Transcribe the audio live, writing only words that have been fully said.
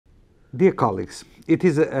Dear colleagues, it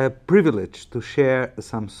is a privilege to share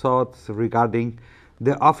some thoughts regarding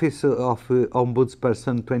the Office of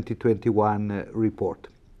Ombudsperson 2021 report.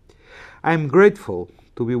 I am grateful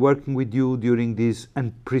to be working with you during these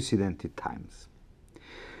unprecedented times.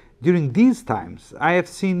 During these times, I have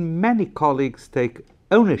seen many colleagues take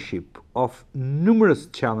ownership of numerous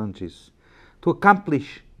challenges to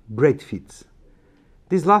accomplish great feats.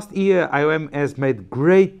 This last year, IOM has made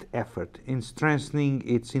great effort in strengthening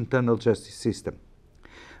its internal justice system,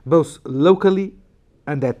 both locally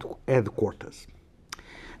and at headquarters.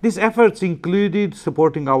 These efforts included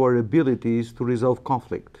supporting our abilities to resolve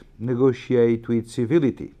conflict, negotiate with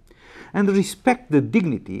civility, and respect the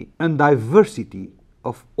dignity and diversity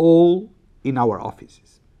of all in our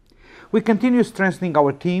offices. We continue strengthening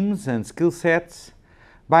our teams and skill sets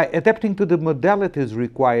by adapting to the modalities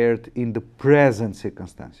required in the present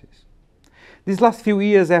circumstances. These last few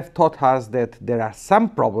years have taught us that there are some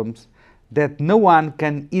problems that no one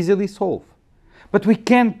can easily solve, but we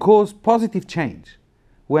can cause positive change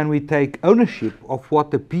when we take ownership of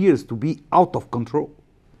what appears to be out of control.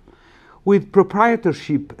 With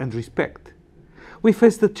proprietorship and respect, we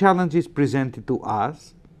face the challenges presented to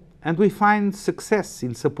us, and we find success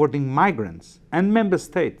in supporting migrants and member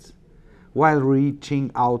states while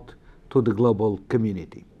reaching out to the global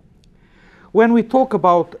community. When we talk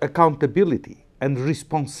about accountability and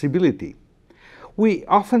responsibility, we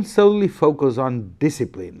often solely focus on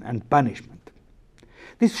discipline and punishment.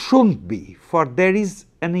 This shouldn't be, for there is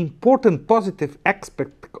an important positive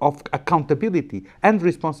aspect of accountability and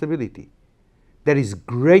responsibility. There is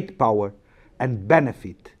great power and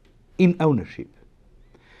benefit in ownership.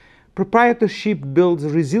 Proprietorship builds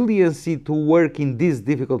resiliency to work in these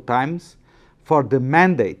difficult times for the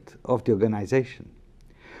mandate of the organization.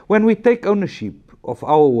 When we take ownership of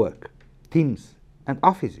our work, teams, and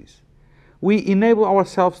offices, we enable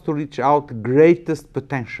ourselves to reach out greatest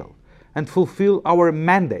potential and fulfill our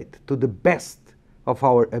mandate to the best of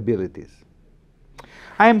our abilities.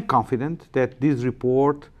 I am confident that this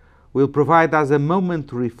report will provide us a moment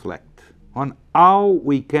to reflect on how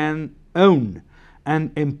we can own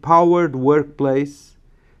an empowered workplace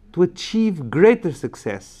to achieve greater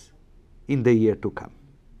success in the year to come.